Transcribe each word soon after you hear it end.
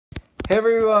Hey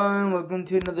everyone, welcome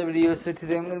to another video. So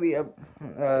today I'm going to be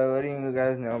letting you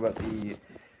guys know about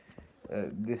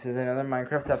this is another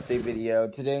Minecraft update video.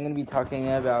 Today I'm going to be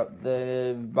talking about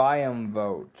the Biome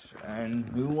Vote and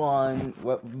who won,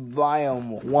 what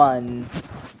Biome won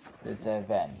this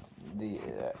event.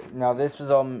 Now this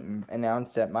was all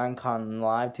announced at Minecon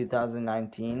Live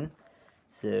 2019,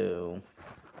 so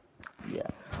yeah.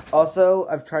 Also,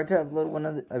 I've tried to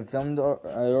upload I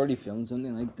already filmed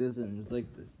something like this, and it's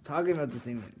like this, talking about the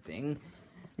same thing.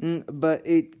 But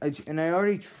I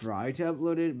already tried to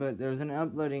upload it, but there's an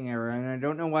uploading error, and I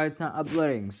don't know why it's not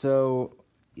uploading. So,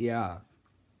 yeah.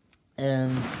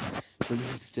 And so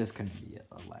this is just gonna be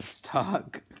a let's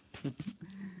talk,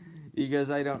 because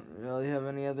I don't really have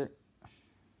any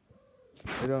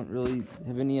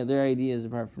other ideas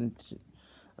apart from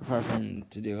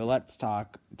to do a let's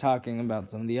talking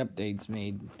about some of the updates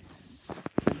made.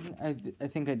 I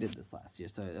think I did this last year,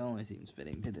 so it only seems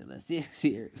fitting to do this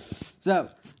year. So,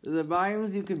 the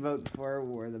biomes you could vote for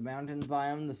were the mountains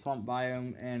biome, the swamp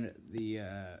biome, and the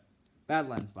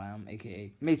badlands biome,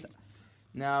 aka Mesa.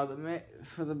 Now,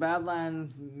 for the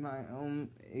badlands biome,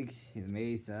 aka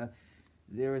Mesa,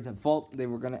 there was a vault. They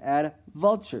were going to add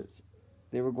vultures.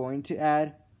 They were going to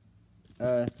add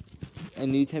a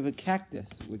new type of cactus,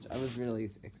 which I was really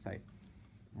excited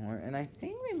for, and I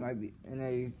think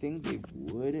they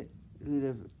would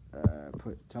have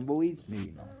put tumbleweeds,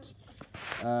 maybe not.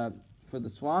 For the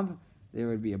swamp, there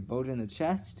would be a boat in the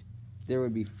chest, there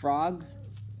would be frogs,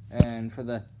 and for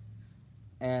the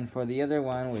other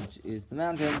one, which is the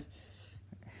mountains,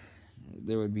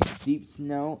 there would be deep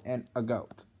snow and a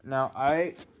goat. Now,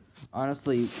 I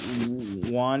honestly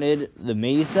wanted the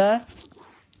Mesa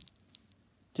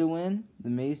to win, the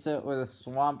Mesa or the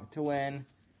swamp to win,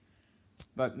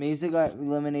 but Mesa got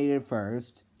eliminated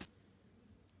first,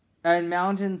 and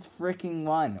mountains freaking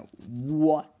won.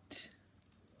 What?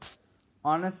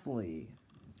 Honestly,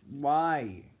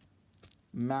 why?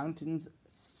 Mountains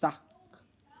suck.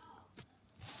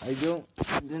 I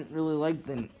didn't really like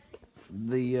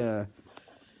the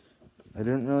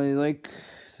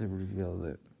reveal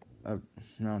that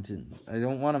mountains. I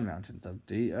don't want a mountains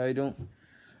update.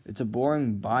 It's a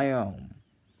boring biome.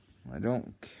 I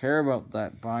don't care about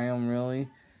that biome, really.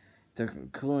 They're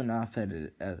cool enough as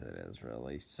it is,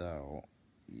 really. So,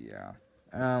 yeah.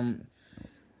 And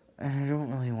I don't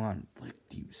really want, like,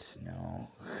 deep snow.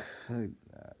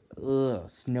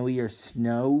 Snowier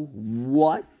snow?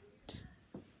 What?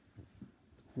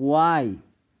 Why?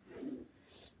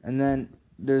 And then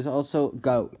there's also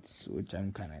goats, which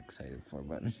I'm kind of excited for,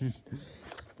 but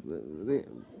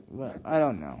I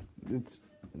don't know.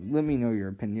 Let me know your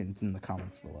opinions in the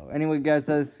comments below. Anyway, guys,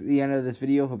 that's the end of this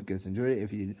video. Hope you guys enjoyed it.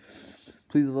 If you did,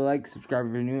 please like, subscribe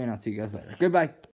if you're new, and I'll see you guys later. Goodbye.